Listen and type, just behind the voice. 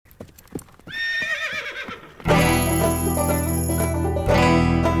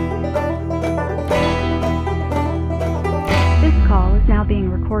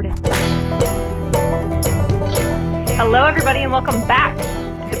Hello, everybody, and welcome back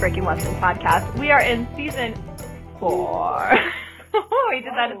to the Breaking Western podcast. We are in season 4. We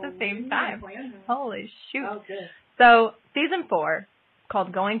did that at the same time. Holy shoot. Okay. So, season 4,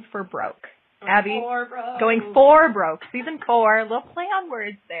 called Going for Broke. Abby, broke. Going for Broke. Season 4, little play on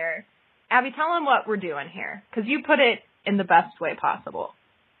words there. Abby, tell them what we're doing here, because you put it in the best way possible.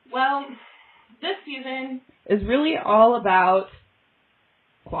 Well, this season is really all about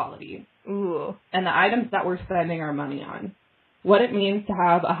quality. Ooh. And the items that we're spending our money on. What it means to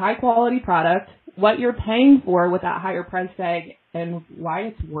have a high quality product, what you're paying for with that higher price tag, and why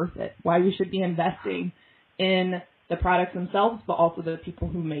it's worth it. Why we should be investing in the products themselves, but also the people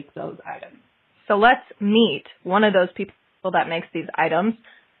who make those items. So let's meet one of those people that makes these items.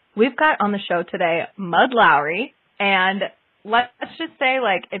 We've got on the show today Mud Lowry, and let's just say,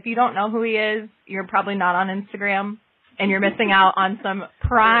 like, if you don't know who he is, you're probably not on Instagram, and you're missing out on some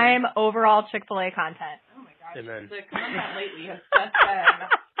prime overall Chick-fil-A content. Oh my gosh, Amen. the content lately has just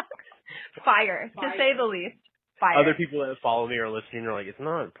been Fire, to say the least. Fire. Other people that follow me are listening are like, it's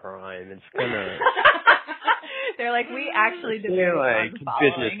not prime, it's kind of... They're like, we actually debate They're like,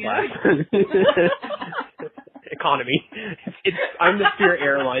 business class. Economy. I'm the Spirit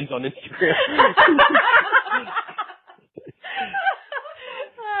Airlines on Instagram.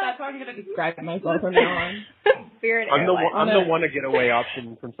 That's how I'm going to describe myself from now on. Spirit I'm Airlines. the one a getaway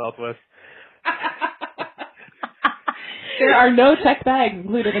option from Southwest. There are no check bags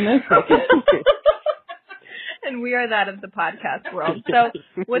included in this ticket. And we are that of the podcast world. So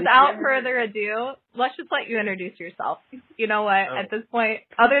without further ado, let's just let you introduce yourself. You know what? Oh. At this point,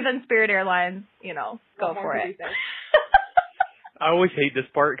 other than Spirit Airlines, go for it. I always hate this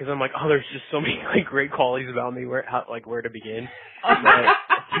part because I'm like, oh, there's just so many like great qualities about me. Where to begin? But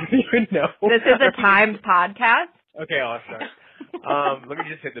I don't even know. This is a timed podcast. Okay, I'll start. Let me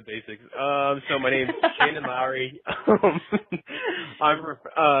just hit the basics. So my name's Shannon Lowry.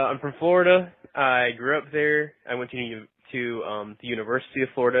 I'm from Florida. I grew up there. I went to the University of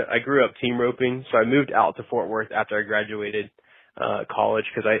Florida. I grew up team roping, so I moved out to Fort Worth after I graduated college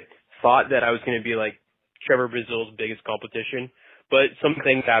because I thought that I was going to be like Trevor Brazil's biggest competition, but some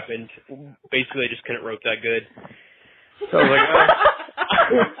things happened. Basically, I just couldn't rope that good. So I was like,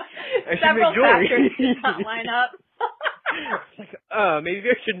 I should Several make jewelry. factors did not line up. It's like, maybe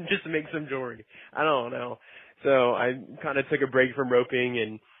I should just make some jewelry. I don't know. So I kind of took a break from roping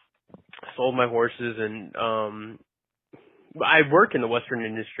and sold my horses, and I worked in the Western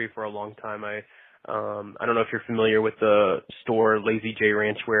industry for a long time. I don't know if you're familiar with the store Lazy J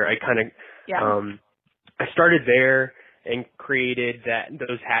Ranch, where I kind of I started there and created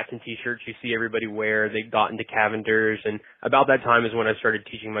those hats and T-shirts you see everybody wear. They got into Cavenders, and about that time is when I started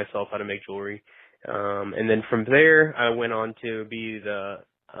teaching myself how to make jewelry. And then from there, I went on to be the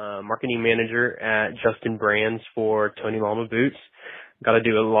marketing manager at Justin Brands for Tony Lama Boots. Got to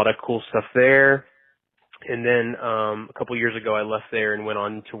do a lot of cool stuff there. And then a couple years ago, I left there and went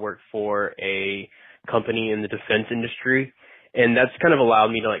on to work for a company in the defense industry. And that's kind of allowed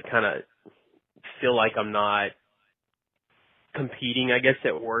me to like kind of feel like I'm not competing, I guess,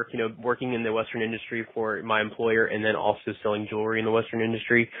 at work, working in the Western industry for my employer and then also selling jewelry in the Western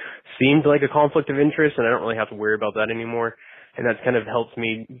industry seemed like a conflict of interest, and I don't really have to worry about that anymore. And that's kind of helped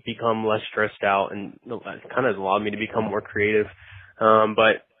me become less stressed out, and kind of allowed me to become more creative.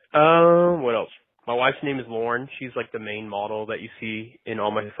 But what else? My wife's name is Lauren. She's like the main model that you see in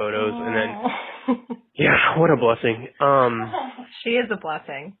all my photos. Aww. And then, yeah, what a blessing. She is a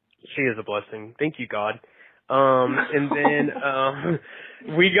blessing. She is a blessing. Thank you, God. And then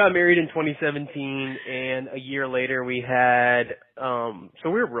we got married in 2017, and a year later we had so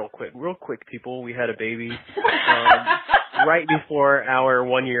we were real quick people. We had a baby right before our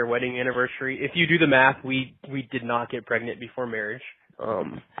 1-year wedding anniversary. If you do the math, we did not get pregnant before marriage. I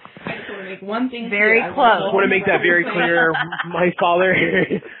just want to make one thing very clear. close. I want to make that very clear. My father,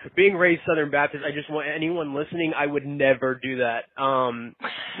 being raised Southern Baptist, I just want anyone listening, I would never do that. So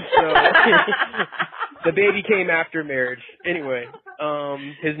the baby came after marriage. Anyway,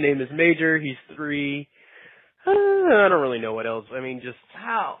 his name is Major. He's 3. I don't really know what else. I mean, just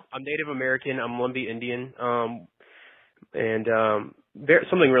Wow. I'm Native American. I'm Lumbee Indian. And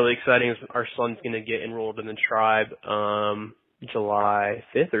something really exciting is our son's going to get enrolled in the tribe July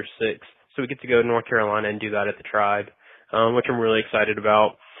 5th or 6th. So we get to go to North Carolina and do that at the tribe, which I'm really excited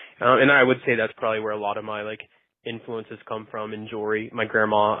about. And I would say that's probably where a lot of my like influences come from in jewelry. My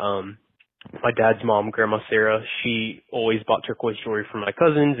grandma, my dad's mom, Grandma Sarah, she always bought turquoise jewelry for my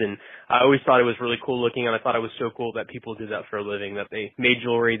cousins, and I always thought it was really cool looking, and I thought it was so cool that people did that for a living, that they made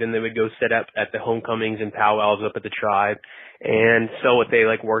jewelry, then they would go set up at the homecomings and powwows up at the tribe and sell what they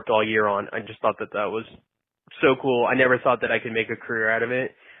like worked all year on. I just thought that was so cool. I never thought that I could make a career out of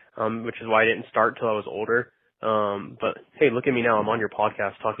it, which is why I didn't start till I was older. But hey, look at me now. I'm on your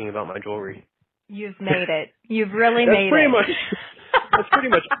podcast talking about my jewelry. You've made it. You've really made it.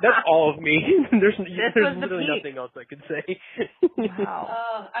 That's all of me. There's literally nothing else I could say.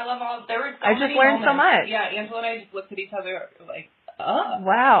 Wow. I love all. There were so I just many learned moments. so much. Yeah, Angela and I just looked at each other like, oh.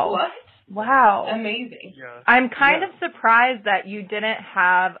 Wow. What? Wow. Amazing. Yeah. I'm kind of surprised that you didn't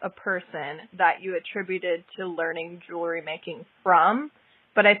have a person that you attributed to learning jewelry making from,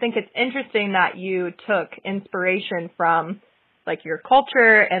 but I think it's interesting that you took inspiration from like your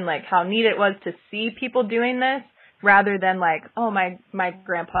culture and like how neat it was to see people doing this rather than like, oh, my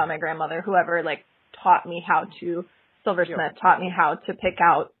grandpa, my grandmother, whoever like taught me how to silversmith, taught me how to pick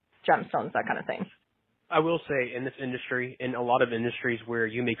out gemstones, that kind of thing. I will say in this industry, in a lot of industries where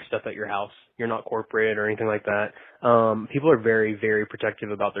you make stuff at your house, you're not corporate or anything like that, people are very, very protective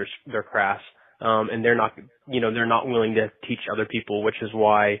about their crafts. And they're not willing to teach other people, which is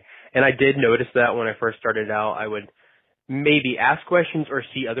why, and I did notice that when I first started out, I would maybe ask questions or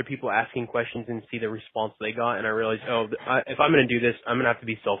see other people asking questions and see the response they got. And I realized, if I'm going to do this, I'm going to have to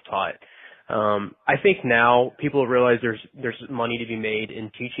be self-taught. I think now people realize there's money to be made in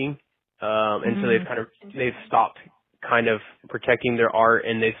teaching. And so they've stopped kind of protecting their art,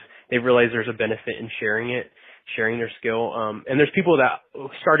 and they've realized there's a benefit in sharing their skill. And there's people that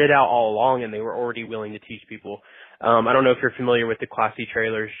started out all along and they were already willing to teach people. I don't know if you're familiar with the Classy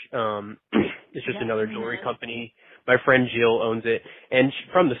Trailers. It's just another jewelry company. My friend Jill owns it, and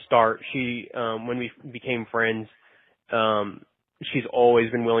from the start, she when we became friends, she's always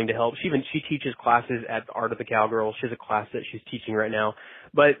been willing to help. She teaches classes at the Art of the Cowgirl. She has a class that she's teaching right now.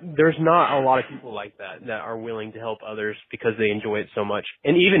 But there's not a lot of people like that are willing to help others because they enjoy it so much.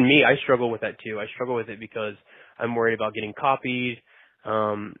 And even me, I struggle with that too. I struggle with it because I'm worried about getting copied.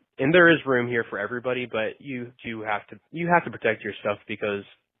 And there is room here for everybody, but you have to protect your stuff because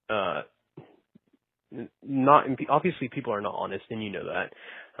obviously people are not honest, and you know that.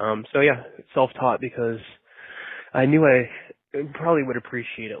 So yeah, self-taught because I knew I probably would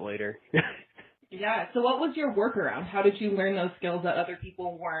appreciate it later. Yeah. So what was your workaround? How did you learn those skills that other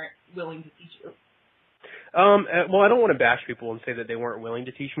people weren't willing to teach you? Well, I don't want to bash people and say that they weren't willing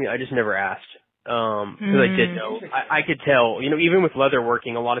to teach me. I just never asked. Because I did know. I could tell, even with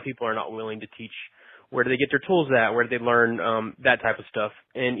leatherworking, a lot of people are not willing to teach. Where do they get their tools at? Where do they learn that type of stuff?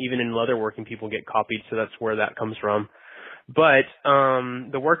 And even in leatherworking, people get copied, so that's where that comes from. But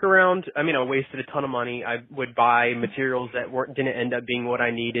the workaround, I wasted a ton of money. I would buy materials that didn't end up being what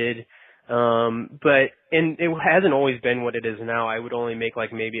I needed. And it hasn't always been what it is now. I would only make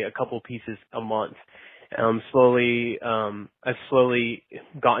like maybe a couple pieces a month. I've slowly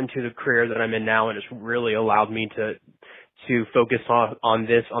gotten to the career that I'm in now, and it's really allowed me to focus on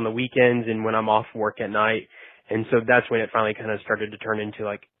this on the weekends and when I'm off work at night. And so that's when it finally kind of started to turn into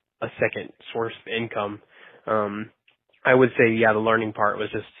like a second source of income. I would say, the learning part was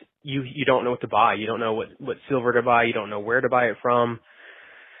just you don't know what to buy. You don't know what silver to buy. You don't know where to buy it from.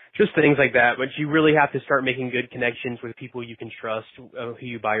 Just things like that. But you really have to start making good connections with people you can trust, who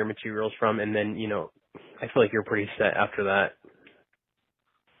you buy your materials from. And then, I feel like you're pretty set after that.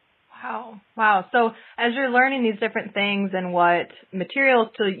 Wow. So as you're learning these different things and what materials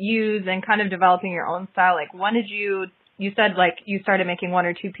to use and kind of developing your own style, like when did you said like you started making 1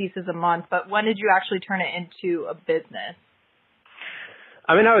 or 2 pieces a month, but when did you actually turn it into a business?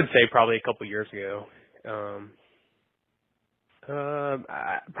 I would say probably a couple years ago.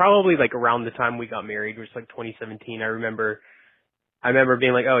 Probably like around the time we got married, which was like 2017. I remember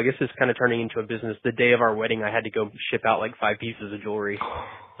being like, I guess this is kind of turning into a business. The day of our wedding, I had to go ship out like 5 pieces of jewelry.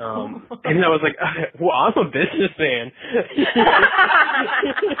 And I was like, well, I'm a businessman.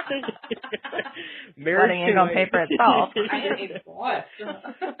 Wedding ain't gonna pay for itself.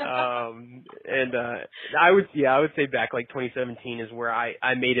 And I would say back like 2017 is where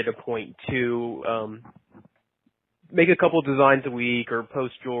I made it a point to make a couple designs a week or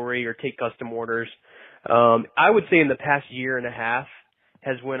post jewelry or take custom orders. I would say in the past year and a half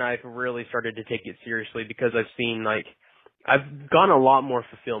has when I've really started to take it seriously because I've seen I've gotten a lot more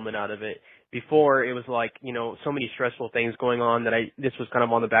fulfillment out of it. Before it was like, so many stressful things going on that this was kind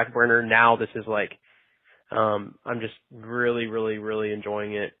of on the back burner. Now this is like, I'm just really, really, really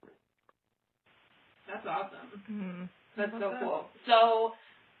enjoying it. That's awesome. Mm-hmm. That's so cool. So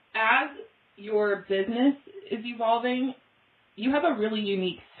as your business is evolving, you have a really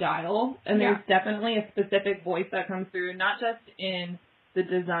unique style, and there's definitely a specific voice that comes through, not just in the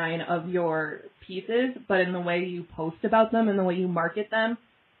design of your pieces, but in the way you post about them and the way you market them.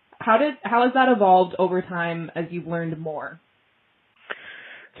 How has that evolved over time as you've learned more?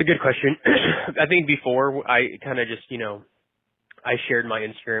 It's a good question. I think before I kind of just, I shared my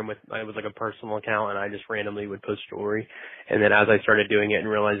Instagram it was like a personal account, and I just randomly would post jewelry. And then as I started doing it and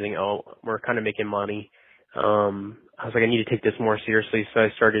realizing, we're kind of making money, I was like, I need to take this more seriously. So I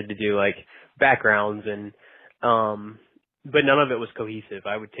started to do like backgrounds but none of it was cohesive.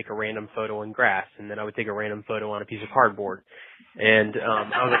 I would take a random photo in grass, and then I would take a random photo on a piece of cardboard. And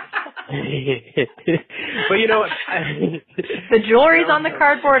I was like, but the jewelry's on the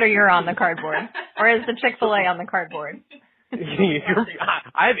cardboard, or you're on the cardboard, or is the Chick-fil-A on the cardboard?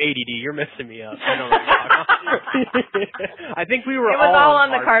 I have ADD. You're messing me up. I don't know. I think we were. It was all on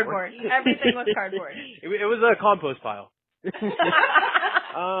the cardboard. Everything was cardboard. It was a compost pile.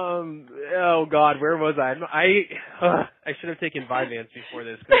 Oh God, where was I? I should have taken Vyvanse before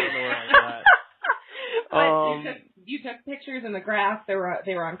this because I don't know where I was at. You took pictures in the grass. They were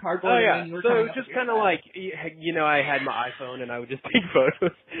on cardboard. Oh yeah. And you were so it was just kind of like, I had my iPhone and I would just take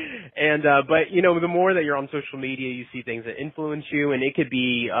photos. And but the more that you're on social media, you see things that influence you, and it could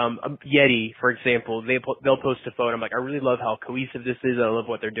be Yeti, for example. They'll post a photo. I'm like, I really love how cohesive this is. I love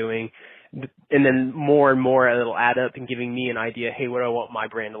what they're doing. And then more and more it'll add up and giving me an idea, hey, what do I want my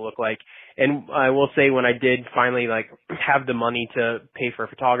brand to look like? And I will say, when I did finally have the money to pay for a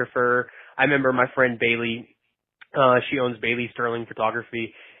photographer, I remember my friend Bailey, she owns Bailey Sterling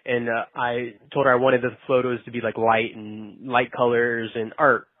Photography, and I told her I wanted the photos to be like light colors and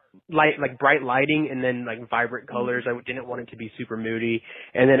bright lighting, and then like vibrant colors. I didn't want it to be super moody.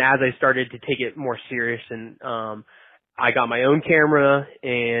 And then as I started to take it more serious, and I got my own camera,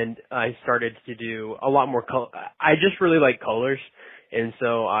 and I started to do a lot more color. I just really like colors, and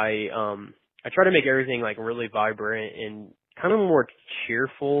so I try to make everything like really vibrant and kind of more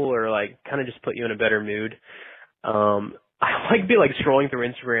cheerful, or like kind of just put you in a better mood. I like be like scrolling through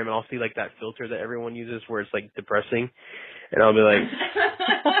Instagram, and I'll see like that filter that everyone uses where it's like depressing, and I'll be like,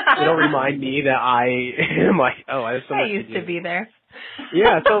 it'll remind me that I am like, I have so much used to be there.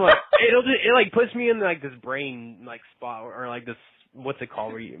 Yeah, so like it like puts me in like this brain like spot, or like this, what's it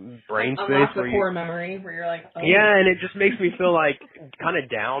called, where you brain space, unlock the where core memory where you're like, yeah, and it just makes me feel like kind of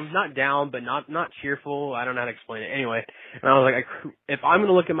not down, but not cheerful. I don't know how to explain it. Anyway, and I was like, if I'm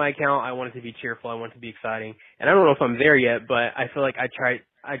gonna look at my account, I want it to be cheerful. I want it to be exciting, and I don't know if I'm there yet, but I feel like I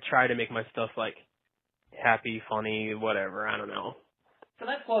try to make my stuff like happy, funny, whatever. I don't know. So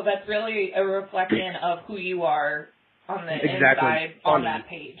that's cool. That's really a reflection of who you are on the inside on that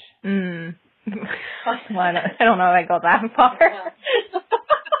page. Well, I don't know if I go that far.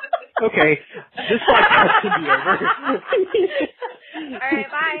 Okay, this podcast should be over. All right,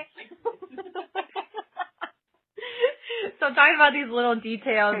 bye. So talking about these little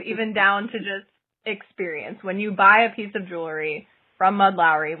details, even down to just experience. When you buy a piece of jewelry from Mud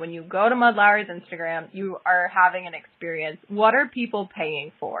Lowry, when you go to Mud Lowry's Instagram, you are having an experience. What are people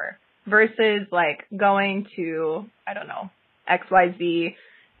paying for versus like going to, I don't know, XYZ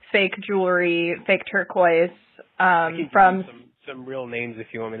fake jewelry, fake turquoise, from some real names if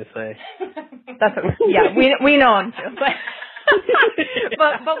you want me to say. That's what, yeah, we know them too.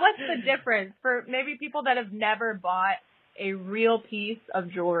 But what's the difference for maybe people that have never bought a real piece of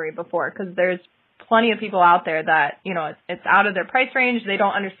jewelry before? Because there's plenty of people out there that, it's out of their price range. They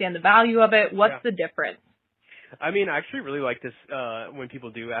don't understand the value of it. What's the difference? I mean, I actually really like this when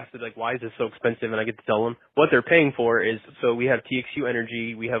people do ask me, like, why is this so expensive? And I get to tell them what they're paying for is, so we have TXU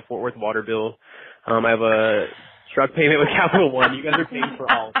Energy, we have Fort Worth Water Bill, I have a truck payment with Capital One. You guys are paying for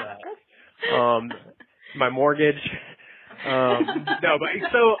all of that. My mortgage. No,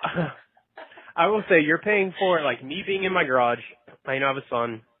 but so I will say you're paying for, like, me being in my garage. I have a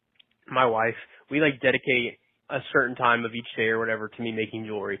son, my wife. We, like, dedicate a certain time of each day or whatever to me making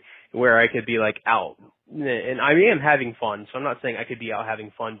jewelry where I could be, like, out. And I am having fun, so I'm not saying I could be out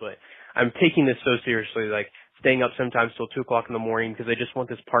having fun, but I'm taking this so seriously, like staying up sometimes till 2 o'clock in the morning because I just want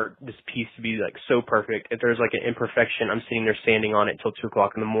this piece to be like so perfect. If there's like an imperfection, I'm sitting there sanding on it till 2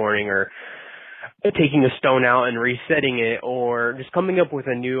 o'clock in the morning, or taking a stone out and resetting it, or just coming up with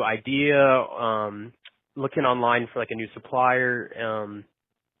a new idea, looking online for like a new supplier.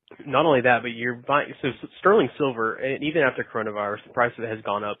 Not only that, but you're buying, so sterling silver, and even after coronavirus, the price of it has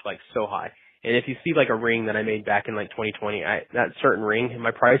gone up like so high. And if you see like a ring that I made back in like 2020, that certain ring, my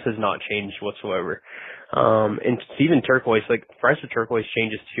price has not changed whatsoever. And even turquoise, like the price of turquoise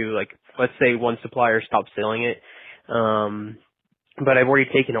changes too. Like let's say one supplier stops selling it, but I've already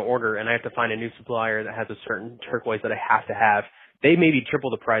taken an order and I have to find a new supplier that has a certain turquoise that I have to have. They maybe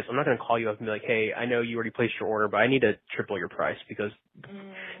triple the price. I'm not going to call you up and be like, hey, I know you already placed your order, but I need to triple your price because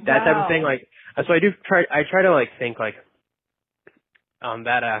that type of thing. Like, so I try to like think like on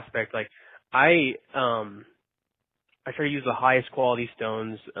that aspect, like, I I try to use the highest quality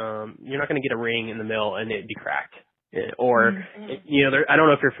stones. You're not going to get a ring in the mill and it'd be cracked. Or, you know, I don't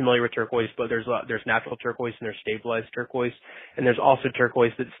know if you're familiar with turquoise, but there's natural turquoise and there's stabilized turquoise. And there's also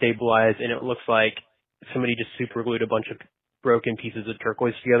turquoise that's stabilized and it looks like somebody just super glued a bunch of broken pieces of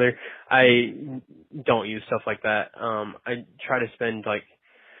turquoise together. I don't use stuff like that. I try to spend like,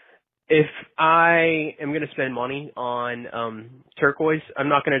 if I am going to spend money on turquoise, I'm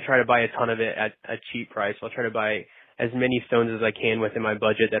not going to try to buy a ton of it at a cheap price. I'll try to buy as many stones as I can within my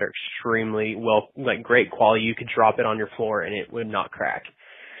budget that are extremely great quality. You could drop it on your floor and it would not crack.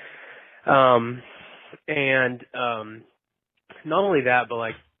 And not only that, but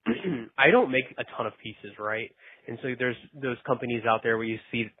like I don't make a ton of pieces, right? And so there's those companies out there where you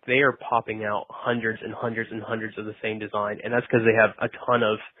see they are popping out hundreds and hundreds and hundreds of the same design, and that's because they have a ton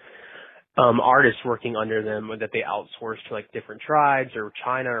of artists working under them that they outsource to like different tribes or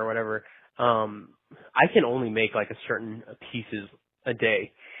China or whatever. I can only make like a certain pieces a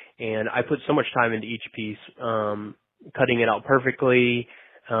day, and I put so much time into each piece, cutting it out perfectly,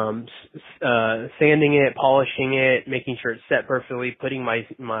 sanding it, polishing it, making sure it's set perfectly, putting my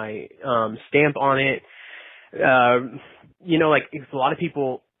stamp on it. You know, like a lot of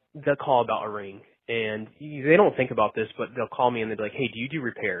people that call about a ring, and they don't think about this, but they'll call me and they'll be like, "Hey, do you do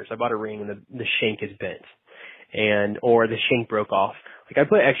repairs? I bought a ring and the shank is bent, or the shank broke off." Like I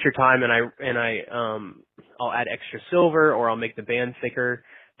put extra time and I'll add extra silver or I'll make the band thicker,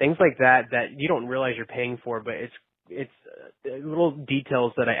 things like that you don't realize you're paying for, but it's little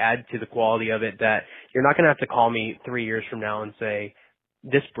details that I add to the quality of it that you're not going to have to call me 3 years from now and say,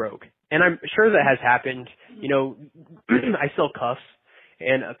 this broke. And I'm sure that has happened. You know, I sell cuffs,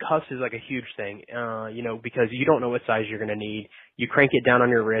 and a cuff is like a huge thing, you know, because you don't know what size you're going to need. You crank it down on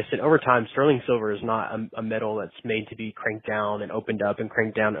your wrist, and over time, sterling silver is not a metal that's made to be cranked down and opened up and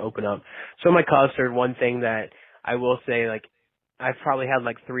cranked down and open up. So my cuffs are one thing that I will say, like, I've probably had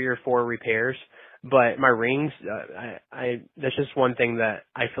like 3 or 4 repairs, but my rings, that's just one thing that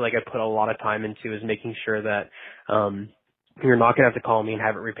I feel like I put a lot of time into, is making sure that, you're not going to have to call me and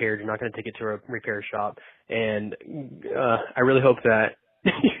have it repaired. You're not going to take it to a repair shop. And, I really hope that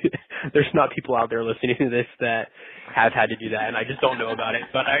there's not people out there listening to this that have had to do that, and I just don't know about it.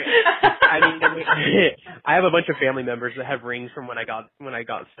 But I mean, I have a bunch of family members that have rings from when I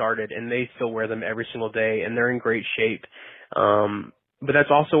got started, and they still wear them every single day, and they're in great shape. But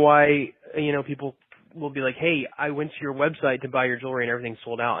that's also why, you know, people will be like, "Hey, I went to your website to buy your jewelry and everything's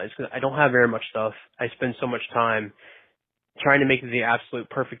sold out." It's 'cause I don't have very much stuff. I spend so much time trying to make the absolute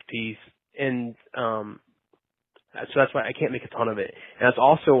perfect piece, and so that's why I can't make a ton of it. And that's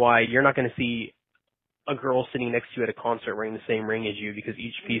also why you're not going to see a girl sitting next to you at a concert wearing the same ring as you, because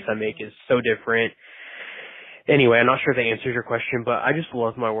each piece I make is so different. Anyway, I'm not sure if that answers your question, but I just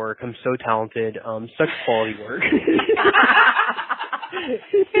love my work. I'm so talented. Such quality work.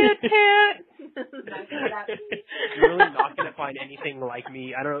 Toot toot. You're really not going to find anything like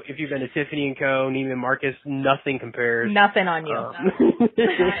me. I don't know if you've been to Tiffany & Co., Neiman Marcus, nothing compares. Nothing on you. Not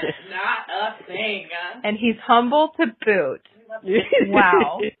a thing. And he's humble to boot.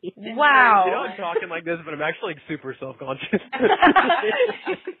 Wow. Wow. You know, I'm talking like this, but I'm actually like, super self-conscious.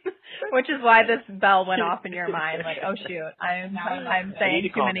 Which is why this bell went off in your mind. Like, oh shoot, I'm saying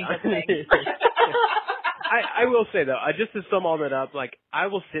too many good things. I will say though, just to sum all that up, like I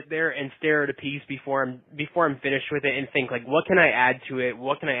will sit there and stare at a piece before I'm finished with it and think like, what can I add to it?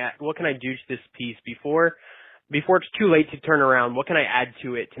 What can I do to this piece before it's too late to turn around? What can I add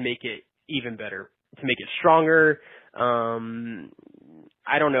to it to make it even better, to make it stronger?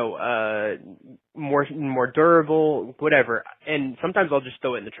 I don't know, more durable, whatever. And sometimes I'll just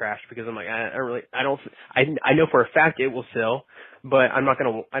throw it in the trash because I'm like, I know for a fact it will sell, but I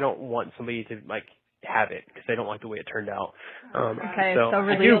don't want somebody to like have it because I don't like the way it turned out. Okay, so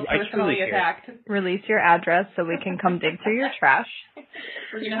release your address so we can come dig through your trash.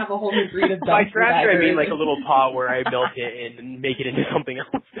 We're gonna have a whole new breed of dumpster. By trash, I mean like a little pot where I melt it and make it into something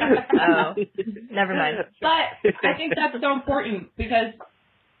else. Oh, never mind. But I think that's so important because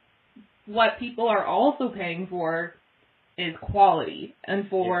what people are also paying for is quality, and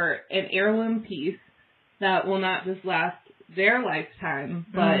for an heirloom piece that will not just last their lifetime,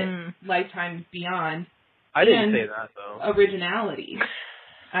 but lifetimes beyond. I didn't say that though. Originality.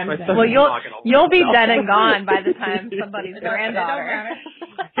 Well, you'll be dead and gone by the time somebody's granddaughter.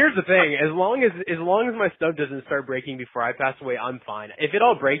 Here's the thing: as long as my stuff doesn't start breaking before I pass away, I'm fine. If it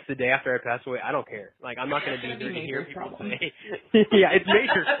all breaks the day after I pass away, I don't care. Like I'm not going to be here to hear people say, "Yeah, it's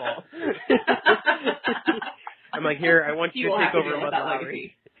Nature's fault." I'm like, here, I want you to take over Mud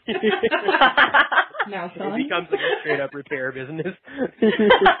Lowry. now, It son. becomes like a straight up repair business. This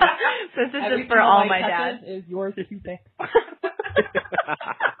is Everything just for all the my light dads. touches is yours to fix.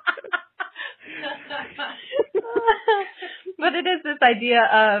 But it is this idea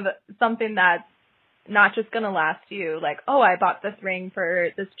of something that's not just going to last you. Like, oh, I bought this ring for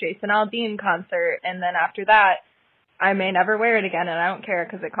this Jason Aldean concert, and then after that, I may never wear it again, and I don't care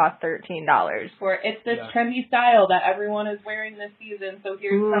because it cost $13. Or it's this Yeah. trendy style that everyone is wearing this season, so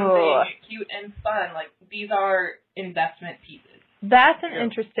here's Ooh. something cute and fun. Like, these are investment pieces. That's an Yeah.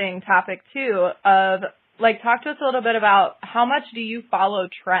 interesting topic, too, of, like, talk to us a little bit about how much do you follow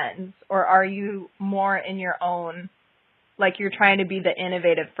trends, or are you more in your own, like, you're trying to be the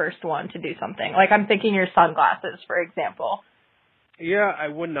innovative first one to do something? Like, I'm thinking your sunglasses, for example. Yeah, I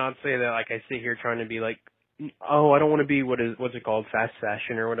would not say that. Like, I sit here trying to be like, oh, I don't want to be what's it called, fast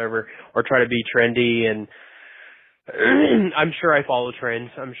fashion or whatever, or try to be trendy. And I'm sure I follow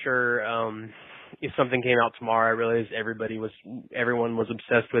trends. I'm sure if something came out tomorrow, I realized everyone was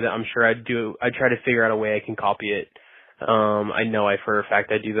obsessed with it. I'm sure I'd try to figure out a way I can copy it. I know for a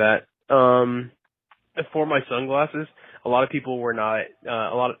fact I do that. For my sunglasses, a lot of people were not.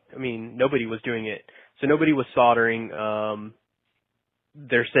 Nobody was doing it. So nobody was soldering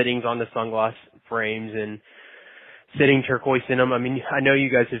their settings on the sunglass frames and setting turquoise in them. I mean, I know you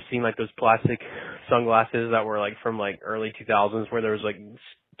guys have seen like those plastic sunglasses that were like from like early 2000s where there was like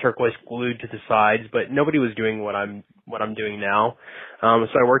turquoise glued to the sides, but nobody was doing what I'm doing now. So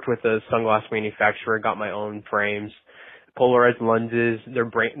I worked with a sunglass manufacturer, got my own frames, polarized lenses.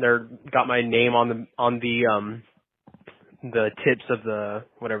 They're got my name on the tips of the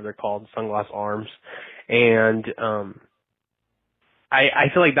whatever they're called, sunglass arms, and I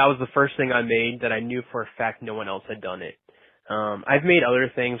feel like that was the first thing I made that I knew for a fact no one else had done it. I've made other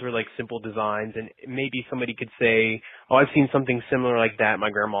things where like simple designs, and maybe somebody could say, oh, I've seen something similar like that in my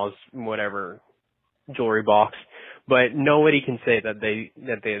grandma's whatever jewelry box, but nobody can say that they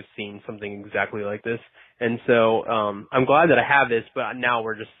have seen something exactly like this. And so I'm glad that I have this, but now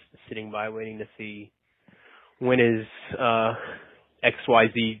we're just sitting by waiting to see when is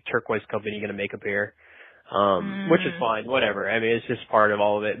XYZ turquoise company going to make a pair. Which is fine, whatever. I mean, it's just part of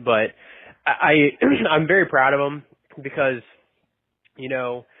all of it. But I'm very proud of them because, you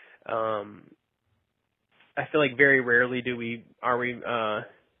know, I feel like very rarely are we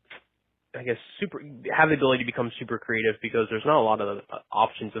I guess have the ability to become super creative because there's not a lot of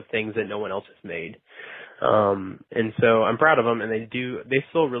options of things that no one else has made. And so I'm proud of them, and they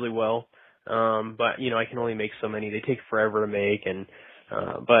sell really well. But you know, I can only make so many. They take forever to make, and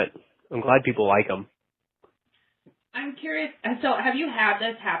but I'm glad people like them. I'm curious, so have you had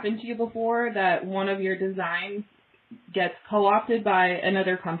this happen to you before, that one of your designs gets co-opted by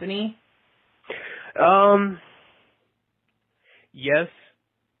another company? Yes,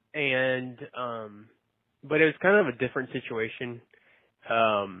 and but it was kind of a different situation.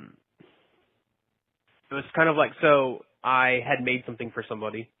 It was kind of like, so I had made something for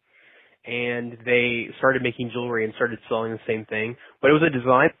somebody, and they started making jewelry and started selling the same thing. But it was a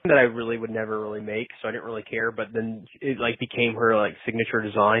design that I really would never really make, so I didn't really care. But then it like became her like signature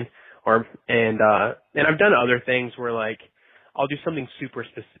design, and I've done other things where like I'll do something super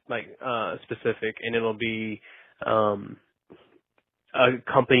specific, and it'll be a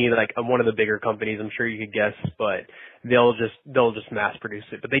company like one of the bigger companies, I'm sure you could guess, but they'll just mass produce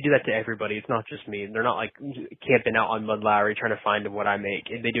it. But they do that to everybody. It's not just me. They're not like camping out on Mud Lowry trying to find what I make.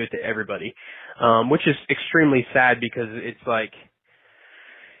 They do it to everybody, which is extremely sad because it's like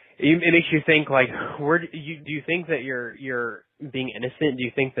it makes you think like, do you think that you're being innocent? Do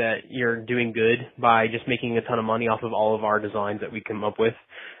you think that you're doing good by just making a ton of money off of all of our designs that we come up with?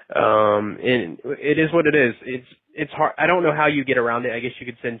 And it is what it is. It's hard. I don't know how you get around it. I guess you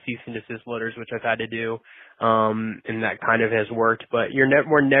could send cease and desist letters, which I've had to do, and that kind of has worked. But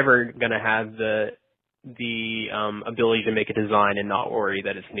we're never gonna have the ability to make a design and not worry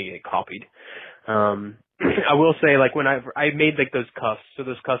that it's gonna get copied. I will say, like, when I made like those cuffs, so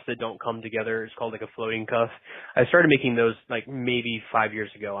those cuffs that don't come together, it's called like a floating cuff. I started making those like maybe 5 years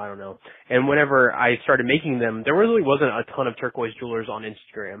ago, I don't know. And whenever I started making them, there really wasn't a ton of turquoise jewelers on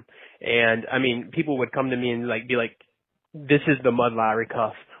Instagram. And I mean, people would come to me and like be like, "This is the Mud Lowry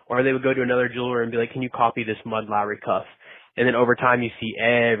cuff," or they would go to another jeweler and be like, "Can you copy this Mud Lowry cuff?" And then over time, you see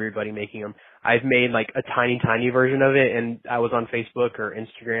everybody making them. I've made like a tiny version of it, and I was on Facebook or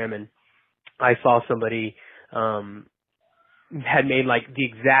Instagram, and I saw somebody had made like the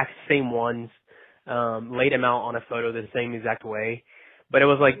exact same ones, laid them out on a photo the same exact way, but it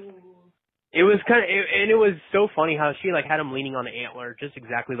was like, it was and it was so funny how she like had them leaning on an antler just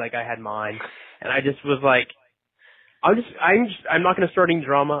exactly like I had mine, and I just was like, I'm not going to start any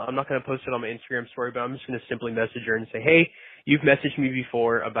drama. I'm not going to post it on my Instagram story, but I'm just going to simply message her and say, hey, you've messaged me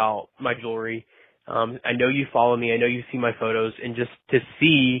before about my jewelry. I know you follow me. I know you see my photos, and just to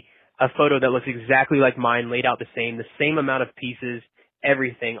see a photo that looks exactly like mine, laid out the same amount of pieces,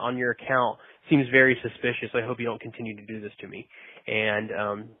 everything on your account seems very suspicious. I hope you don't continue to do this to me. And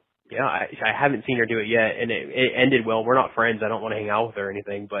yeah, I haven't seen her do it yet, and it ended well. We're not friends. I don't want to hang out with her or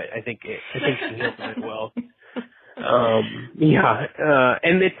anything, but I think she handled it well.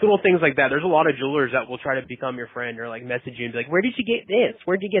 And it's little things like that. There's a lot of jewelers that will try to become your friend or like message you and be like, where did you get this?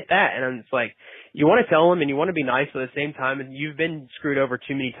 Where'd you get that? And it's like, you want to tell them and you want to be nice, but at the same time, and you've been screwed over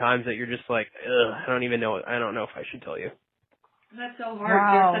too many times that you're just like, ugh, I don't know if I should tell you. That's so hard.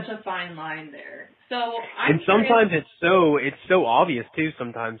 Wow. There's such a fine line there. So and sometimes it's so obvious too.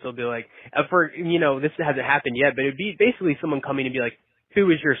 Sometimes they'll be like, this hasn't happened yet, but it'd be basically someone coming and be like,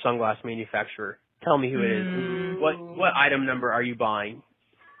 who is your sunglass manufacturer? Tell me who it is. What item number are you buying?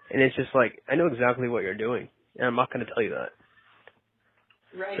 And it's just like, I know exactly what you're doing, and I'm not going to tell you that.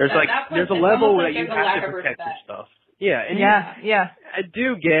 Right. There's a level that you have to protect your stuff. Yeah, and yeah. I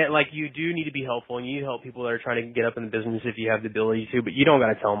do get, like, you do need to be helpful, and you need to help people that are trying to get up in the business if you have the ability to, but you don't got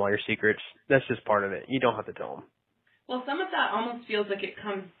to tell them all your secrets. That's just part of it. You don't have to tell them. Well, some of that almost feels like it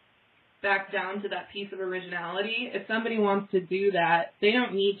comes back down to that piece of originality. If somebody wants to do that, they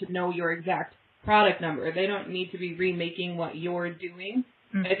don't need to know your exact product number. They don't need to be remaking what you're doing.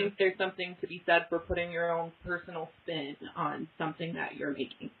 Mm-hmm. I think there's something to be said for putting your own personal spin on something that you're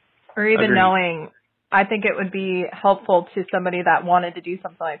making. Or even Agreed. knowing, I think it would be helpful to somebody that wanted to do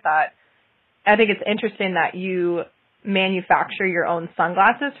something like that. I think it's interesting that you manufacture your own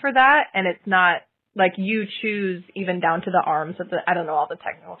sunglasses for that, and it's not like you choose even down to the arms of I don't know all the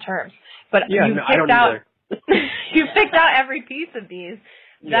technical terms, but you picked out every piece of these.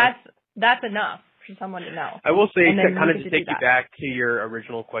 Yeah. That's enough for someone to know. I will say, kind of to take you back to your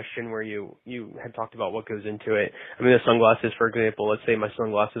original question where you had talked about what goes into it. I mean, the sunglasses, for example, let's say my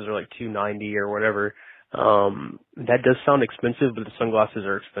sunglasses are like $290 or whatever. That does sound expensive, but the sunglasses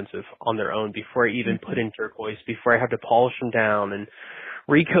are expensive on their own before I even put in turquoise, before I have to polish them down and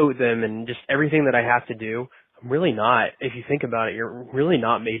recoat them and just everything that I have to do. I'm really not, if you think about it, you're really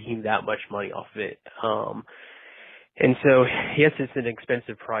not making that much money off of it. And so, yes, it's an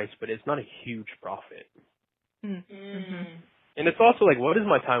expensive price, but it's not a huge profit. Mm-hmm. And it's also like, what is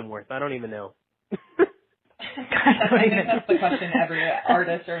my time worth? I don't even know. I think that's the question every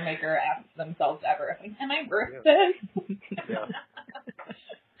artist or maker asks themselves ever. Am I worth this? Yeah.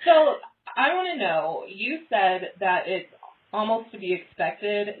 So, I want to know, you said that it's almost to be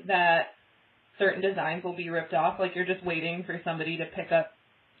expected that certain designs will be ripped off, like you're just waiting for somebody to pick up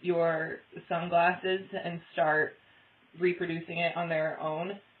your sunglasses and start reproducing it on their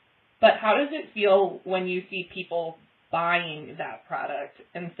own. But how does it feel when you see people buying that product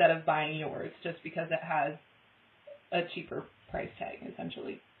instead of buying yours just because it has a cheaper price tag,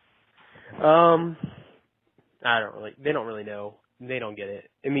 essentially? They don't really know. They don't get it.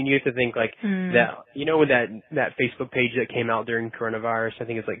 I mean, you have to think like that, with that Facebook page that came out during coronavirus, I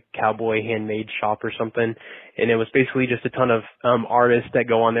think it's like Cowboy Handmade Shop or something. And it was basically just a ton of, artists that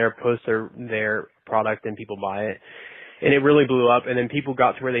go on there, post their product and people buy it. And it really blew up. And then people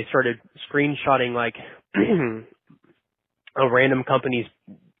got to where they started screenshotting like a random company's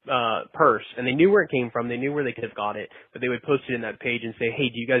purse, and they knew where it came from, they knew where they could have got it, but they would post it in that page and say, hey,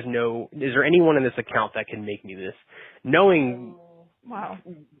 do you guys know, is there anyone in this account that can make me this? Knowing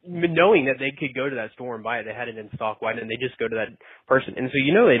that they could go to that store and buy it, they had it in stock, why didn't they just go to that person? And so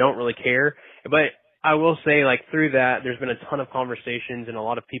they don't really care. But I will say, like, through that, there's been a ton of conversations and a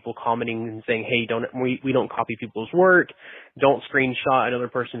lot of people commenting and saying, hey, we don't copy people's work. Don't screenshot another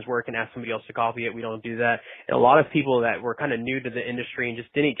person's work and ask somebody else to copy it. We don't do that. And a lot of people that were kind of new to the industry and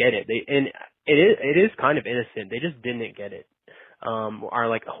just didn't get it. It is kind of innocent. They just didn't get it. Are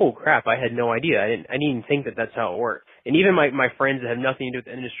like, oh crap, I had no idea. I didn't even think that that's how it worked. And even my friends that have nothing to do with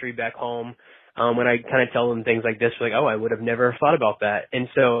the industry back home, when I kind of tell them things like this, like, oh, I would have never thought about that. And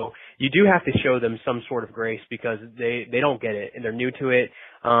so you do have to show them some sort of grace because they don't get it and they're new to it.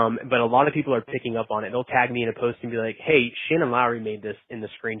 But a lot of people are picking up on it. They'll tag me in a post and be like, hey, Shannon Lowry made this in the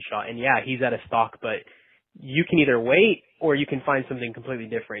screenshot. And yeah, he's out of stock, but you can either wait or you can find something completely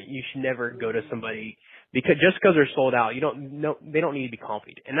different. You should never go to somebody because they're sold out, they don't need to be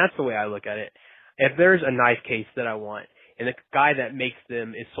copied. And that's the way I look at it. If there's a knife case that I want and the guy that makes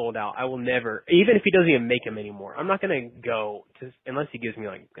them is sold out, I will never, even if he doesn't even make them anymore, I'm not going to go to, unless he gives me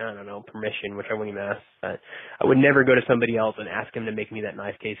like, I don't know, permission, which I wouldn't even ask that. I would never go to somebody else and ask him to make me that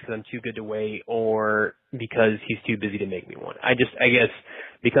knife case because I'm too good to wait or because he's too busy to make me one. I guess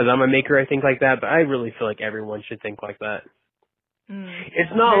because I'm a maker, I think like that, but I really feel like everyone should think like that.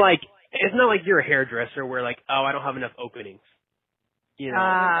 It's not like you're a hairdresser where like, oh, I don't have enough openings. You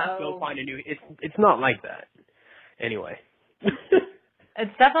know, go find a new, it's not like that. Anyway.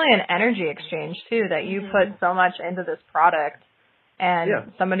 It's definitely an energy exchange too, that you put so much into this product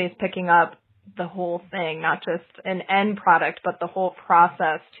and somebody's picking up the whole thing, not just an end product, but the whole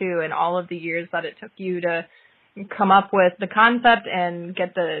process too, and all of the years that it took you to come up with the concept and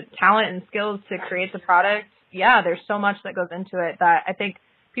get the talent and skills to create the product. Yeah, there's so much that goes into it that I think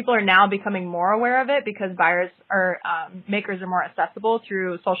people are now becoming more aware of it because makers are more accessible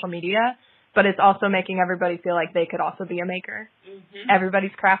through social media, but it's also making everybody feel like they could also be a maker.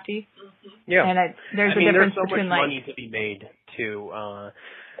 Everybody's crafty. Yeah. And there's a difference there's so between much money to be made too.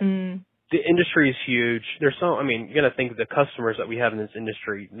 The industry is huge. You got to think of the customers that we have in this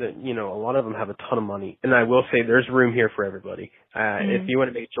industry. That, you know, a lot of them have a ton of money. And I will say there's room here for everybody. If you want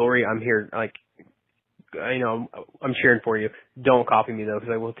to make jewelry, I'm here. Like, you know, I'm cheering for you. Don't copy me though,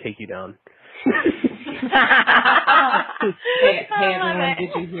 because I will take you down. Hey everyone, did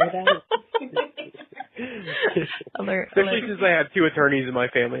you hear that? Especially since I have 2 attorneys in my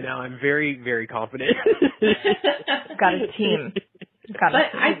family now, I'm very, very confident. Got a team. But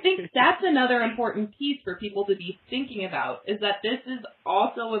I think that's another important piece for people to be thinking about, is that this is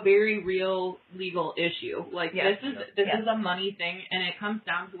also a very real legal issue. Like, this is a money thing, and it comes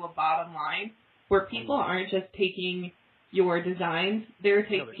down to a bottom line where people aren't just taking your designs, they're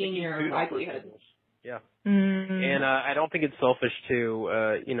taking your livelihood. Yeah. And I don't think it's selfish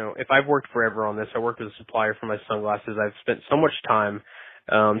to, you know, if I've worked forever on this, I worked with a supplier for my sunglasses. I've spent so much time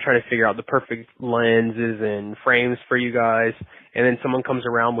trying to figure out the perfect lenses and frames for you guys. And then someone comes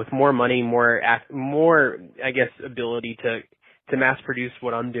around with more money, more, I guess, ability to mass produce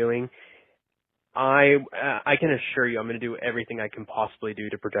what I'm doing. I can assure you I'm going to do everything I can possibly do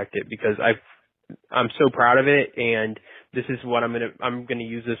to protect it because I'm so proud of it, and this is what I'm gonna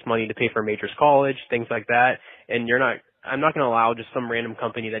use this money to pay for Major's college, things like that. And I'm not gonna allow just some random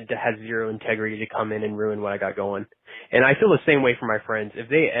company that has zero integrity to come in and ruin what I got going. And I feel the same way for my friends. If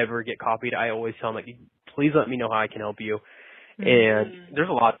they ever get copied, I always tell them, like, please let me know how I can help you. And there's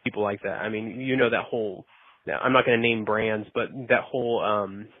a lot of people like that. I mean, you know, I'm not gonna name brands, but that whole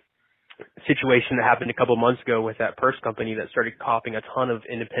situation that happened a couple months ago with that purse company that started copying a ton of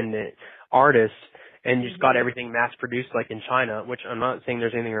independent artists and just got everything mass produced like in China, which I'm not saying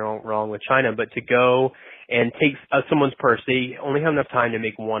there's anything wrong with China, but to go and take someone's purse, they only have enough time to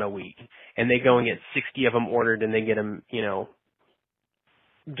make one a week, and they go and get 60 of them ordered and they get them, you know,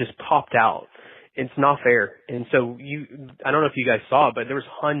 just popped out. It's not fair. And so I don't know if you guys saw it, but there was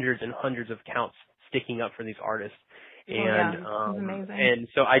hundreds and hundreds of counts sticking up for these artists. And amazing. And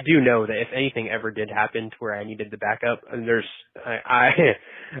so I do know that if anything ever did happen to where I needed the backup, and I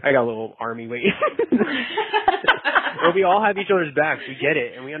got a little army waiting. Well, we all have each other's backs. We get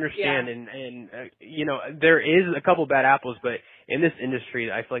it, and we understand. Yeah. And you know, there is a couple bad apples, but in this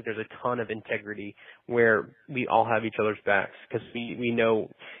industry, I feel like there's a ton of integrity where we all have each other's backs because we know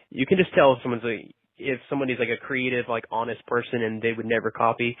you can just tell if somebody's like a creative, like honest person, and they would never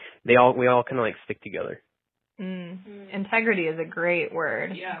copy. We all kind of like stick together. Integrity is a great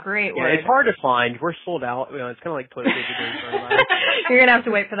word. Yeah. Great word. It's hard to find. We're sold out. You know, it's kind of like toilet paper. You're going to have to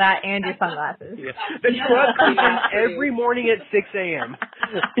wait for that and your sunglasses. Yeah. The truck comes in every morning at 6 a.m.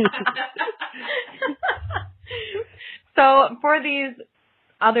 So for these,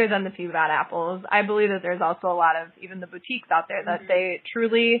 other than the few bad apples, I believe that there's also a lot of even the boutiques out there that they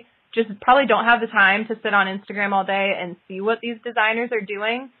truly just probably don't have the time to sit on Instagram all day and see what these designers are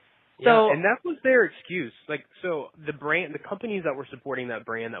doing. Yeah, and that was their excuse. Like, so the companies that were supporting that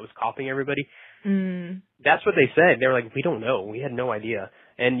brand that was copying everybody, that's what they said. They were like, we don't know. We had no idea.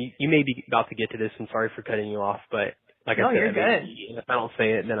 And you may be about to get to this, and sorry for cutting you off, but like I said, you're good. If I don't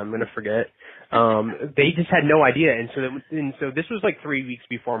say it, then I'm going to forget. They just had no idea. And so this was like 3 weeks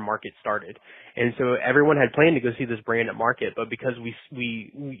before Market started. And so everyone had planned to go see this brand at Market, but because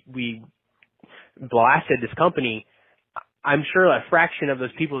we blasted this company, I'm sure a fraction of those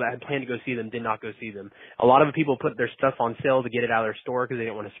people that had planned to go see them did not go see them. A lot of people put their stuff on sale to get it out of their store because they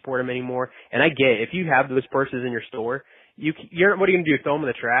didn't want to support them anymore. And I get it. If you have those purses in your store, what are you going to do? Throw them in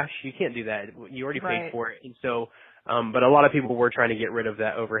the trash? You can't do that. You already paid for it. And so, but a lot of people were trying to get rid of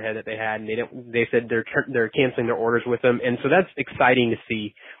that overhead that they had, and they said they're canceling their orders with them. And so that's exciting to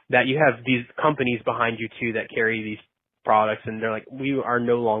see that you have these companies behind you too that carry these products, and they're like, we are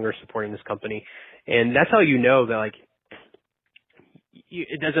no longer supporting this company. And that's how you know that, like,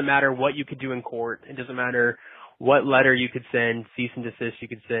 it doesn't matter what you could do in court. It doesn't matter what letter you could send, cease and desist you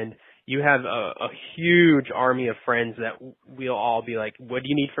could send. You have a huge army of friends that we'll all be like, what do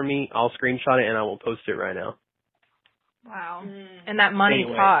you need from me? I'll screenshot it and I will post it right now. Wow. And that money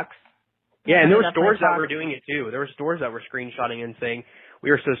Anyway. talks. Yeah, and there were stores that were doing it too. There were stores that were screenshotting and saying,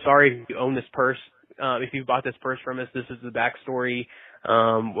 we are so sorry if you own this purse. If you bought this purse from us, this is the backstory,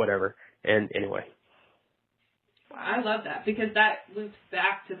 whatever. And anyway. I love that because that loops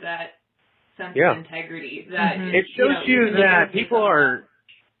back to that sense Yeah. of integrity. That It shows you that people are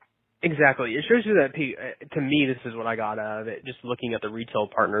 – exactly. It shows you that to me, this is what I got out of it. Just looking at the retail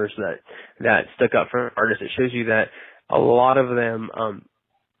partners that stuck up for artists, it shows you that a lot of them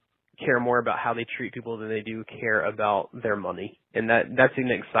care more about how they treat people than they do care about their money, and that's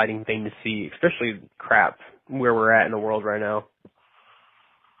an exciting thing to see, especially crap where we're at in the world right now.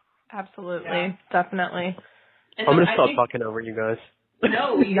 Absolutely, definitely. And I'm gonna stop talking over you guys.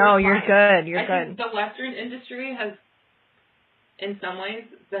 No, you're good. You're I good. think the Western industry has, in some ways,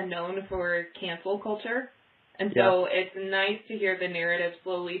 been known for cancel culture, and so it's nice to hear the narrative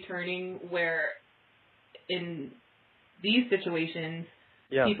slowly turning where, in these situations,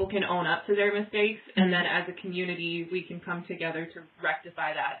 people can own up to their mistakes, and then as a community, we can come together to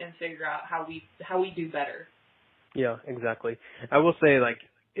rectify that and figure out how we do better. Yeah, exactly. I will say, like,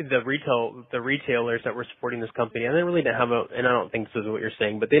 the retailers that were supporting this company, and they really didn't have and I don't think this is what you're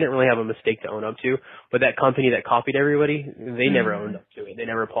saying, but they didn't really have a mistake to own up to. But that company that copied everybody, they never owned up to it. They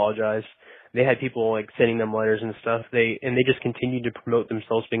never apologized. They had people like sending them letters and stuff. They just continued to promote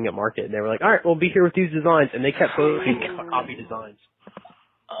themselves being at market. And they were like, all right, we'll be here with these designs, and they kept posting copy designs.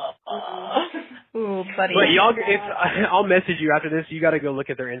 Ooh, buddy. But I'll message you after this. You got to go look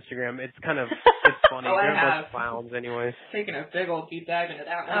at their Instagram. It's funny. They're a bunch of clowns, anyways. Taking a big old deep dive into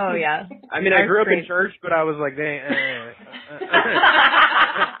that one. Oh yeah. I mean, I grew up in church, but I was like,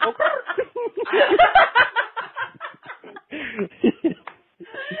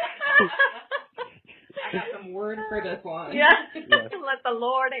 I got some word for this one. Yeah. Let the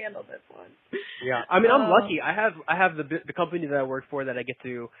Lord handle this one. Yeah. I mean, I'm lucky. I have the company that I work for that I get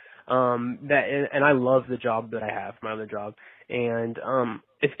to, and I love the job that I have, my other job. And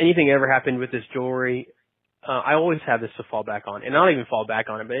if anything ever happened with this jewelry, I always have this to fall back on, and not even fall back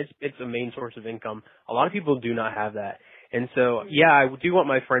on it, but it's a main source of income. A lot of people do not have that. And so, yeah, I do want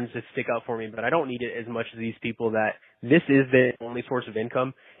my friends to stick up for me, but I don't need it as much as these people that this is their only source of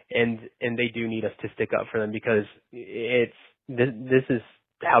income, and they do need us to stick up for them because this is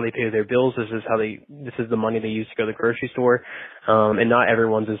how they pay their bills. This is the money they use to go to the grocery store. And not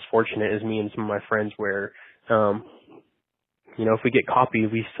everyone's as fortunate as me and some of my friends where, if we get copied,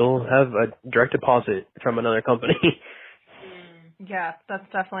 we still have a direct deposit from another company. Yeah,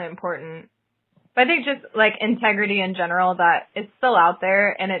 that's definitely important. But I think just like integrity in general, that it's still out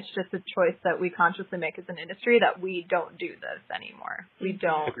there, and it's just a choice that we consciously make as an industry that we don't do this anymore. We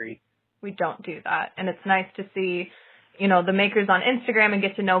don't. Agreed. We don't do that, and it's nice to see, the makers on Instagram and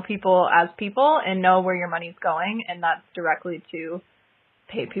get to know people as people and know where your money's going, and that's directly to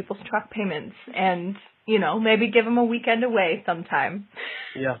pay people's truck payments and maybe give them a weekend away sometime.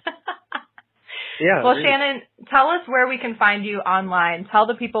 Yeah. Yeah. Well, really. Shannon, tell us where we can find you online. Tell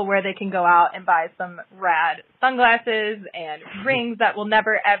the people where they can go out and buy some rad sunglasses and rings that will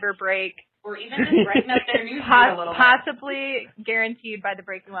never, ever break. Or even just brighten up their news a little bit. Possibly guaranteed by the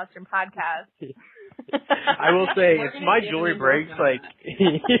Breaking Western podcast. I will say, if my jewelry breaks, like...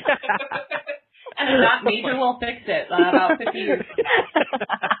 And if not, Major will fix it about 50 years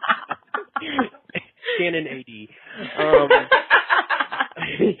Canon AD.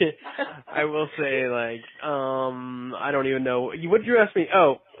 I will say, like, I don't even know. What did you ask me?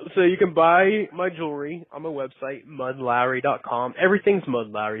 Oh, so you can buy my jewelry on my website, mudlowry.com. Everything's Mud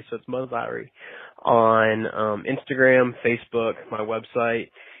Lowry, so it's Mud Lowry. On Instagram, Facebook, my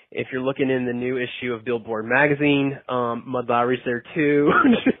website. If you're looking in the new issue of Billboard magazine, Mud Lowry's there too.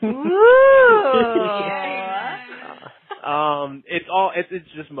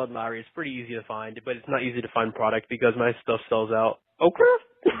 It's just Mud Lowry. It's pretty easy to find, but it's not easy to find product because my stuff sells out. Okay.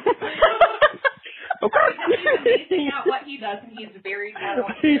 He's amazing at what he does, and he's very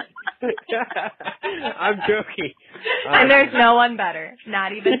talented. I'm joking. And there's no one better,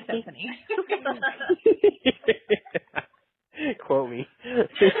 not even Tiffany. Quote me.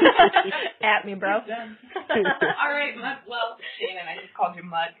 At me, bro. All right, Mud. Well, Shannon, I just called you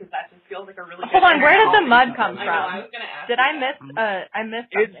Mud because that just feels like a really good Hold on, where did the mud come I from? know, I was going to ask. Did I miss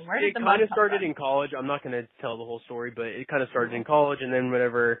something? Where did the mud come from? It kind of started in college. I'm not going to tell the whole story, but it kind of started in college, and then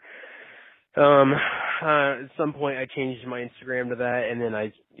whenever At some point I changed my Instagram to that, and then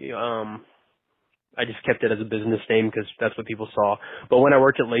I just kept it as a business name because that's what people saw. But when I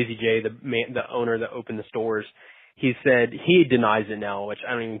worked at Lazy J, the owner that opened the stores, he said he denies it now, which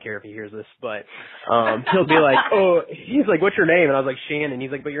I don't even care if he hears this, but he'll be like, oh, he's like, what's your name? And I was like, Shannon.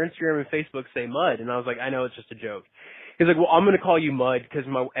 He's like, but your Instagram and Facebook say Mud. And I was like, I know, it's just a joke. He's like, well, I'm going to call you Mud because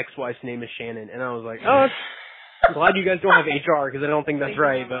my ex-wife's name is Shannon. And I was like, oh, I'm glad you guys don't have HR because I don't think that's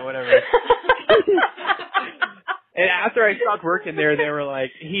right, but whatever. And after I stopped working there, they were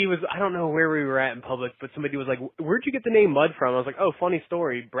like, I don't know where we were at in public, but somebody was like, where'd you get the name Mud from? I was like, oh, funny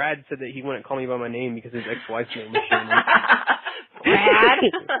story. Brad said that he wouldn't call me by my name because his ex-wife's name was Shannon. Brad?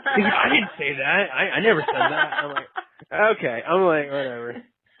 He's like, I didn't say that. I never said that. I'm like, okay. I'm like, whatever.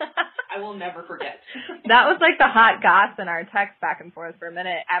 I will never forget. That was like the hot goss in our text back and forth for a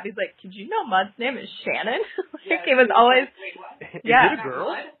minute. Abby's like, did you know Mud's name is Shannon? Like, it was always, yeah. Is it a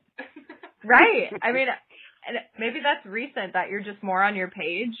girl? Right. I mean, and maybe that's recent that you're just more on your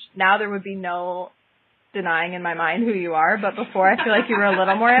page. Now there would be no denying in my mind who you are, but before I feel like you were a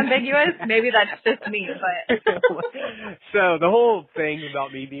little more ambiguous. Maybe that's just me, but. So the whole thing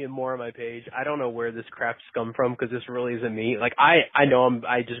about me being more on my page, I don't know where this crap's come from because this really isn't me. Like I know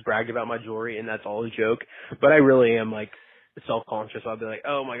I just bragged about my jewelry and that's all a joke, but I really am like self-conscious. I'll be like,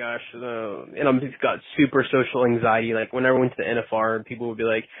 oh my gosh, and I'm just got super social anxiety. Like whenever I went to the NFR and people would be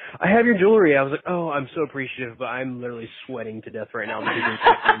like, I have your jewelry. I was like, oh, I'm so appreciative, but I'm literally sweating to death right now because you're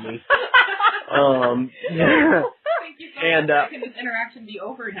talking to me. Yeah. Thank you so much. Can this interaction be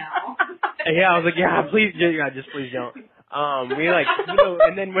over now? Yeah, I was like, yeah, please, just please don't. We like,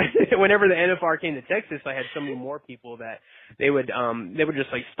 and then whenever the NFR came to Texas, I had so many more people that they would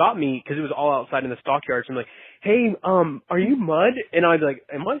just like stop me because it was all outside in the stockyards. I'm like, hey, are you Mud? And I'd be like,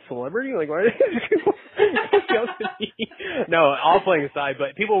 am I a celebrity? Like, why? No, all playing aside,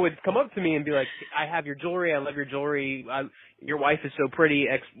 but people would come up to me and be like, I have your jewelry, I love your jewelry, your wife is so pretty,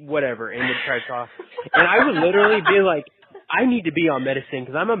 whatever, and would try to talk. And I would literally be like, I need to be on medicine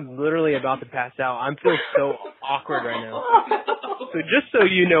because I'm literally about to pass out. I'm feeling so awkward right now. So just so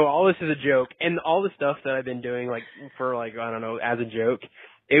you know, all this is a joke, and all the stuff that I've been doing, like for like I don't know, as a joke,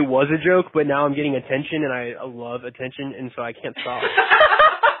 it was a joke, but now I'm getting attention, and I love attention, and so I can't stop.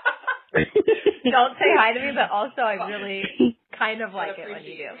 Don't say hi to me, but also I really kind of like it when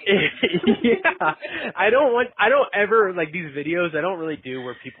you do. Yeah, I don't ever like these videos. I don't really do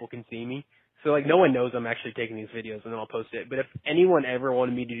where people can see me. So, like, no one knows I'm actually taking these videos, and then I'll post it. But if anyone ever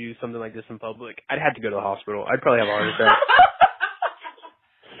wanted me to do something like this in public, I'd have to go to the hospital. I'd probably have a heart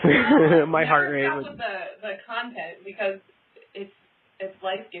attack. My heart rate would... with the content, because it's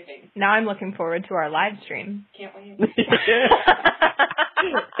life-giving. Now I'm looking forward to our live stream. Can't wait.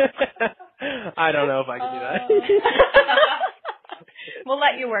 I don't know if I can do that. We'll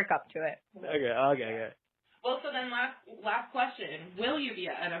let you work up to it. Okay. Well, so then last question. Will you be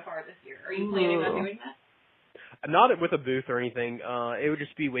at NFR this year? Are you planning on doing that? I'm not with a booth or anything. It would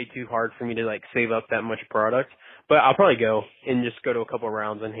just be way too hard for me to, like, save up that much product. But I'll probably go and just go to a couple of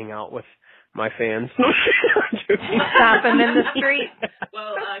rounds and hang out with my fans. Stopping in the street.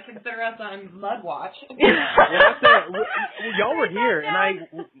 Well, consider us on Mud Watch. Y'all were here, and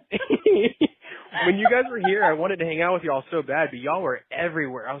when you guys were here, I wanted to hang out with y'all so bad, but y'all were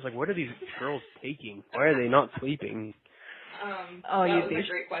everywhere. I was like, what are these girls taking? Why are they not sleeping? That was a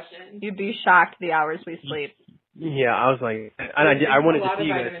great question. You'd be shocked the hours we sleep. Yeah, I was like, and I wanted to see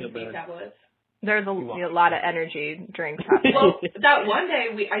you guys so bad. Tablets. There's a lot of energy drinks happening. Well, that one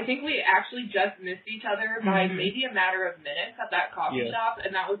day, I think we actually just missed each other by maybe a matter of minutes at that coffee shop,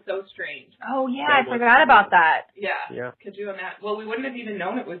 and that was so strange. Oh, yeah, I forgot about that. Yeah. Could you imagine? Well, we wouldn't have even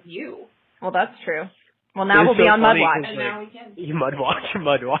known it was you. Well, that's true. Well, now we'll be on Mud Watch. And now we can. Mud Watch.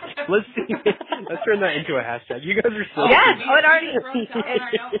 Let's see. Let's turn that into a hashtag. You guys are so yes, it already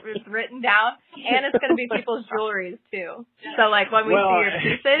it's written down, and it's going to be people's jewelries, too. So, like, when we see your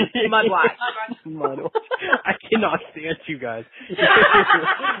pieces, Mud Watch. Mud Watch. I cannot stand you guys. That's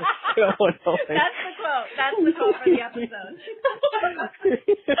the quote. That's the quote for the episode.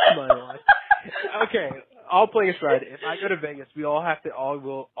 Mud Watch. Okay. All playing aside, if I go to Vegas, we'll all have to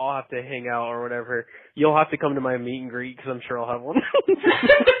hang out or whatever. You'll have to come to my meet and greet because I'm sure I'll have one.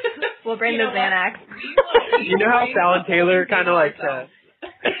 We'll bring the Xanax. You know how Fallon Taylor kind of like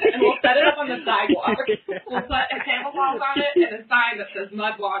and we'll set it up on the sidewalk. We'll put a tablecloth on it and a sign that says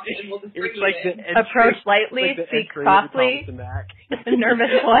Mud Watch, and we'll just bring you in. Approach lightly, speak softly,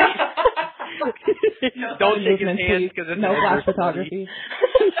 nervous voice. Don't shake his hands because it's no flash photography.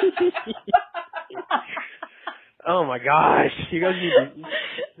 Oh my gosh, you guys need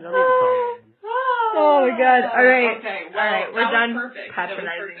to Oh my god, alright. Okay, alright, we're done perfect.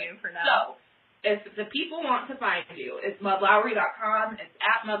 patronizing you for now. So, if the people want to find you, it's mudlowry.com. It's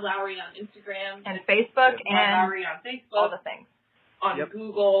at mudlowry on Instagram and Facebook and mudlowry on Facebook, all the things. On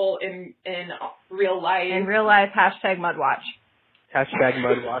Google, in real life. In real life, hashtag Mudwatch. Hashtag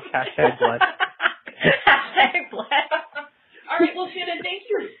Mudwatch. Hashtag blood. Hashtag blood. All right, well, Shannon, thank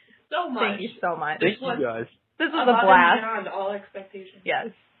you so much. Thank you so much. Thank you guys. This was a blast. Beyond all expectations. Yes,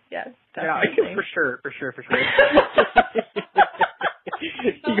 definitely. Yeah, for sure.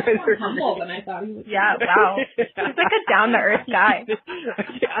 You guys are humble than I thought he was. Yeah, wow. He's like a down-to-earth guy.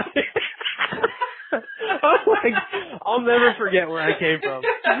 Yeah. I'll never forget where I came from.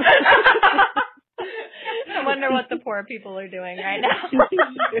 I wonder what the poor people are doing right now.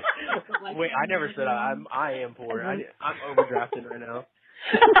 Wait, I never said I am poor. I'm overdrafted right now.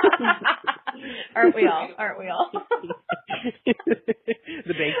 Aren't we all?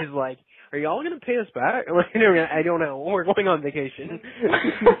 The bank is like, are y'all going to pay us back? I'm like, I don't know. We're going on vacation.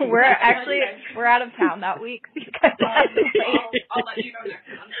 We're out of town that week. So you guys have to wait. I'll let you know next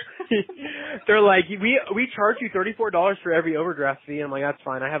month. They're like, we charge you $34 for every overdraft fee. And I'm like, that's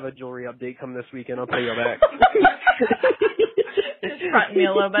fine. I have a jewelry update coming this weekend. I'll pay you back. Just fronting me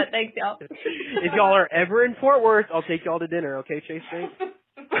a little bit. Thanks, y'all. If y'all are ever in Fort Worth, I'll take y'all to dinner. Okay, Chase Bank?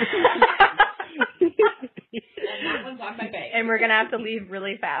 And we're gonna have to leave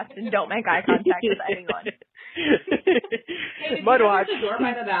really fast and don't make eye contact with anyone. Hey, Mudwatch. The door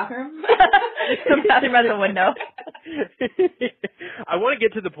by the bathroom. The bathroom at the window. I want to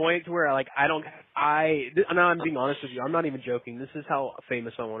get to the point to where now I'm being honest with you. I'm not even joking. This is how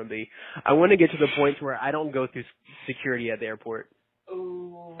famous I want to be. I want to get to the point to where I don't go through security at the airport.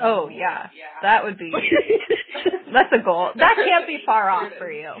 Ooh. Oh yeah. That would be. That's a goal. That can't be far off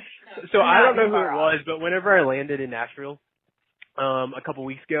for you. So I don't know who it was, but whenever I landed in Nashville, a couple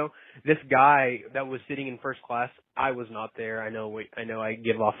weeks ago, this guy that was sitting in first class, I was not there. I know I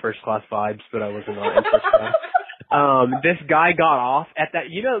give off first class vibes, but I wasn't in first class. This guy got off at that,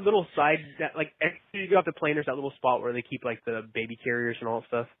 little side that, like, after you go off the plane, there's that little spot where they keep, like, the baby carriers and all that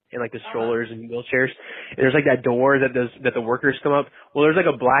stuff, and, like, the strollers and wheelchairs. And there's, like, that door that the workers come up. Well, there's, like,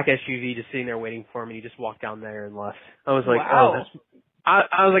 a black SUV just sitting there waiting for him, and he just walked down there and left. I was like, wow.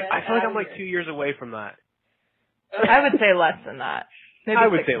 I was like, I feel like I'm, like, 2 years away from that. I would say less than that. Maybe I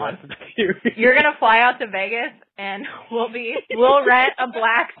would 6 say months. less than 2 years. You're gonna fly out to Vegas, and we'll rent a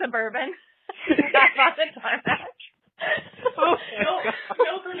black Suburban. That's not the time. Oh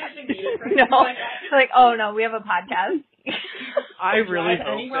no permission needed. No, like, oh no, we have a podcast. I really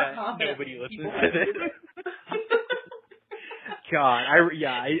hope that nobody listens to this. God, I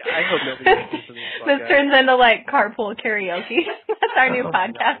hope nobody listens to this podcast. This turns into like carpool karaoke. That's our new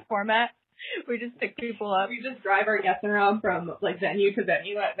podcast format. We just pick people up. We just drive our guests around from like venue to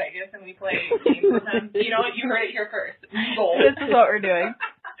venue at Vegas, and we play games with them. You know what? You heard it here first. Gold. This is what we're doing.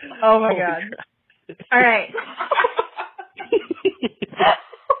 Oh my god. All right.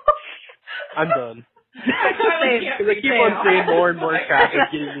 I'm done. Same. They keep on saying more and more crap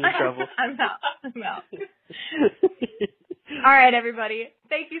and getting me in trouble. I'm out. All right, everybody.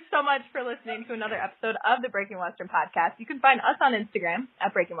 Thank you so much for listening to another episode of the Breaking Western Podcast. You can find us on Instagram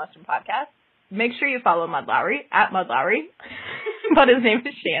at Breaking Western Podcast. Make sure you follow Mud Lowry at Mud Lowry, but his name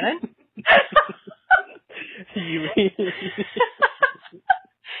is Shannon. You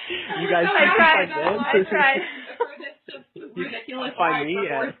guys I tried. Ridiculous. Find me for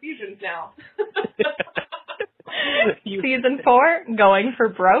 4 at seasons now. Season 4, Going for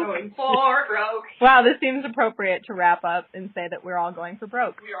Broke. Going for broke. Wow, this seems appropriate to wrap up and say that we're all going for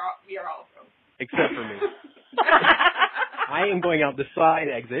broke. We are all broke. Except for me. I am going out the side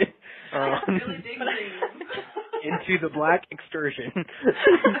exit into the Black Excursion.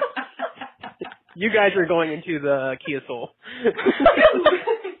 You guys are going into the Kia Soul.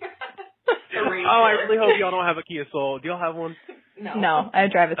 Oh, I really hope y'all don't have a Kia Soul. Do y'all have one? No, I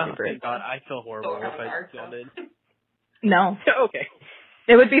drive a Subaru. Oh, thank God, I feel horrible if y'all did. No. Okay.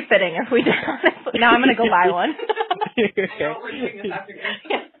 It would be fitting if we did, honestly. Now I'm going to go buy one. Okay.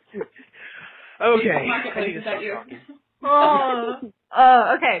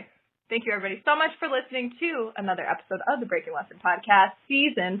 Okay. Thank you, everybody, so much for listening to another episode of the Breaking Western Podcast,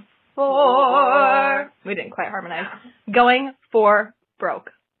 Season 4. We didn't quite harmonize. Going for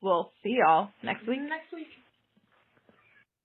Broke. We'll see y'all next week.